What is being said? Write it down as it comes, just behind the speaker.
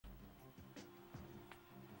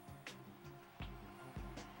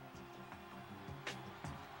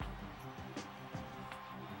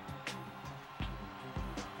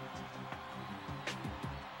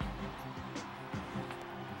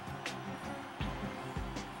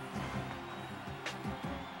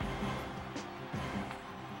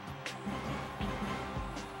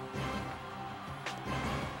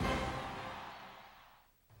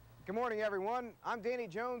Good morning, everyone. I'm Danny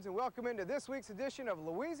Jones, and welcome into this week's edition of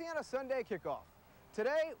Louisiana Sunday Kickoff.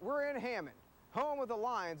 Today, we're in Hammond, home of the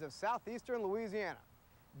Lions of southeastern Louisiana.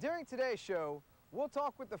 During today's show, we'll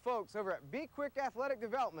talk with the folks over at Be Quick Athletic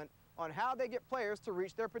Development on how they get players to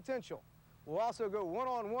reach their potential. We'll also go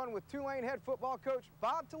one-on-one with Tulane head football coach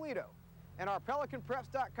Bob Toledo, and our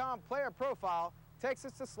PelicanPreps.com player profile takes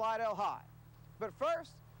us to Slidell High. But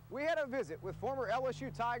first, we had a visit with former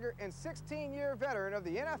LSU Tiger and 16-year veteran of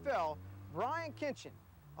the NFL, Brian Kinchen,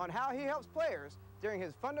 on how he helps players during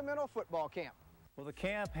his fundamental football camp. Well, the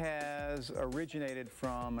camp has originated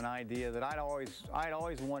from an idea that I'd always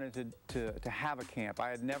wanted to have a camp. I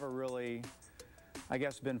had never really, I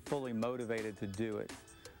guess, been fully motivated to do it.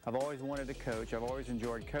 I've always wanted to coach. I've always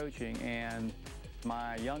enjoyed coaching, and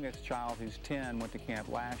my youngest child, who's 10, went to camp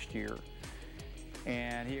last year.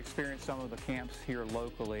 And he experienced some of the camps here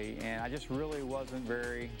locally, and I just really wasn't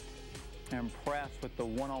very impressed with the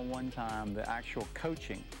one-on-one time, the actual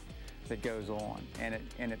coaching that goes on. And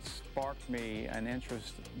it sparked me an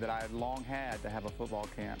interest that I had long had to have a football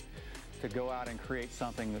camp, to go out and create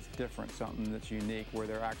something that's different, something that's unique, where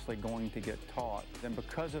they're actually going to get taught. And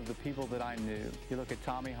because of the people that I knew, you look at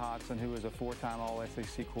Tommy Hodson, who was a 4-time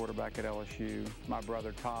All-SEC quarterback at LSU, my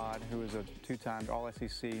brother Todd, who was a 2-time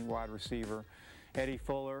All-SEC wide receiver, Eddie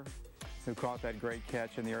Fuller, who caught that great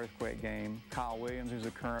catch in the earthquake game, Kyle Williams, who's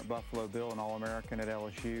a current Buffalo Bill and All-American at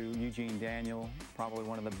LSU, Eugene Daniel, probably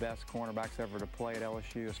one of the best cornerbacks ever to play at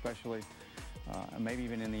LSU, especially maybe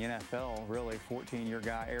even in the NFL, really, 14-year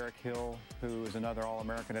guy, Eric Hill, who is another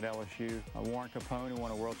All-American at LSU, Warren Capone, who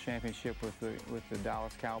won a world championship with the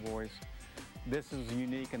Dallas Cowboys. This is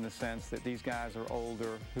unique in the sense that these guys are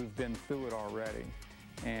older, who've been through it already,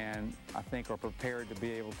 and I think are prepared to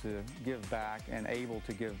be able to give back and able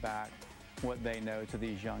to give back what they know to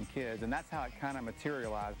these young kids. And that's how it kind of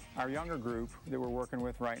materialized. Our younger group that we're working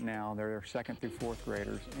with right now, they're 2nd through 4th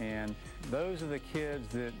graders, and those are the kids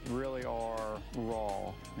that really are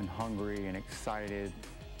raw and hungry and excited.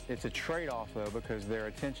 It's a trade-off, though, because their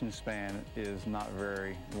attention span is not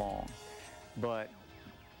very long. But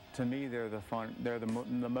to me, they're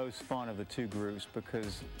the most fun of the two groups,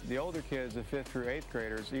 because the older kids, the 5th through 8th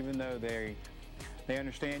graders, even though they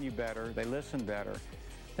understand you better, they listen better,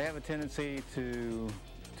 they have a tendency to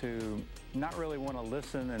not really want to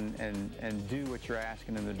listen and do what you're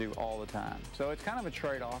asking them to do all the time. So it's kind of a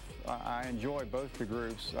trade-off. I enjoy both the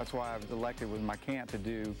groups. That's why I've elected with my camp to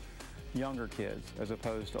do younger kids as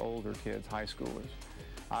opposed to older kids, high schoolers.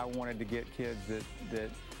 I wanted to get kids that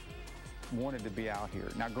wanted to be out here.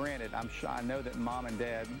 Now granted, I know that mom and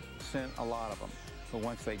dad sent a lot of them, but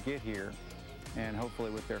once they get here, and hopefully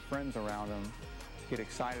with their friends around them, get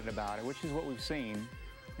excited about it, which is what we've seen,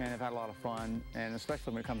 and have had a lot of fun, and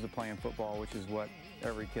especially when it comes to playing football, which is what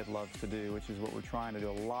every kid loves to do, which is what we're trying to do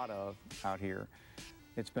a lot of out here.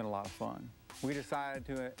 It's been a lot of fun. We decided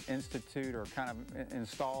to institute or kind of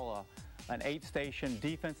install an 8-station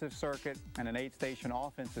defensive circuit and an 8-station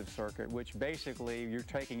offensive circuit, which basically you're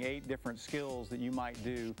taking 8 different skills that you might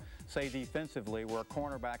do, say defensively, where a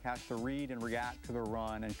cornerback has to read and react to the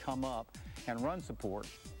run and come up and run support,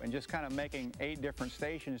 and just kind of making 8 different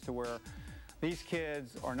stations to where these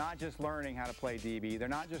kids are not just learning how to play DB, they're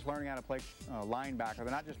not just learning how to play linebacker,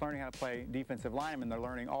 they're not just learning how to play defensive lineman, they're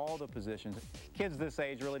learning all the positions. Kids this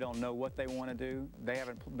age really don't know what they want to do. They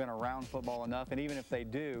haven't been around football enough, and even if they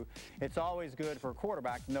do, it's always good for a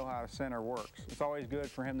quarterback to know how a center works. It's always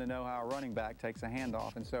good for him to know how a running back takes a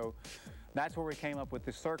handoff, and so that's where we came up with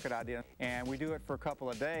this circuit idea, and we do it for a couple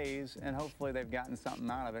of days, and hopefully they've gotten something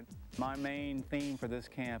out of it. My main theme for this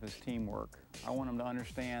camp is teamwork. I want them to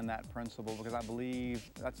understand that principle, because I believe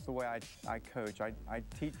that's the way I coach. I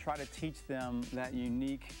try to teach them that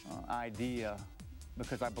unique idea,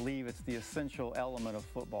 because I believe it's the essential element of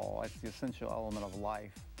football. It's the essential element of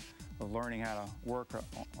life, of learning how to work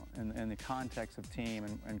in the context of team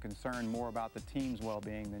and concern more about the team's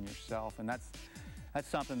well-being than yourself. And that's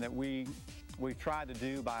something that we've tried to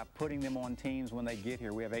do by putting them on teams when they get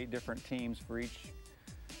here. We have 8 different teams for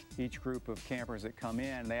each group of campers that come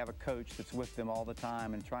in. They have a coach that's with them all the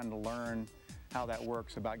time and trying to learn how that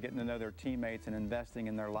works, about getting to know their teammates and investing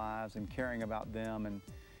in their lives and caring about them and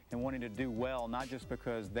wanting to do well, not just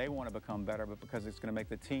because they want to become better, but because it's going to make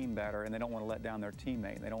the team better, and they don't want to let down their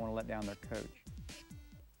teammate. They don't want to let down their coach.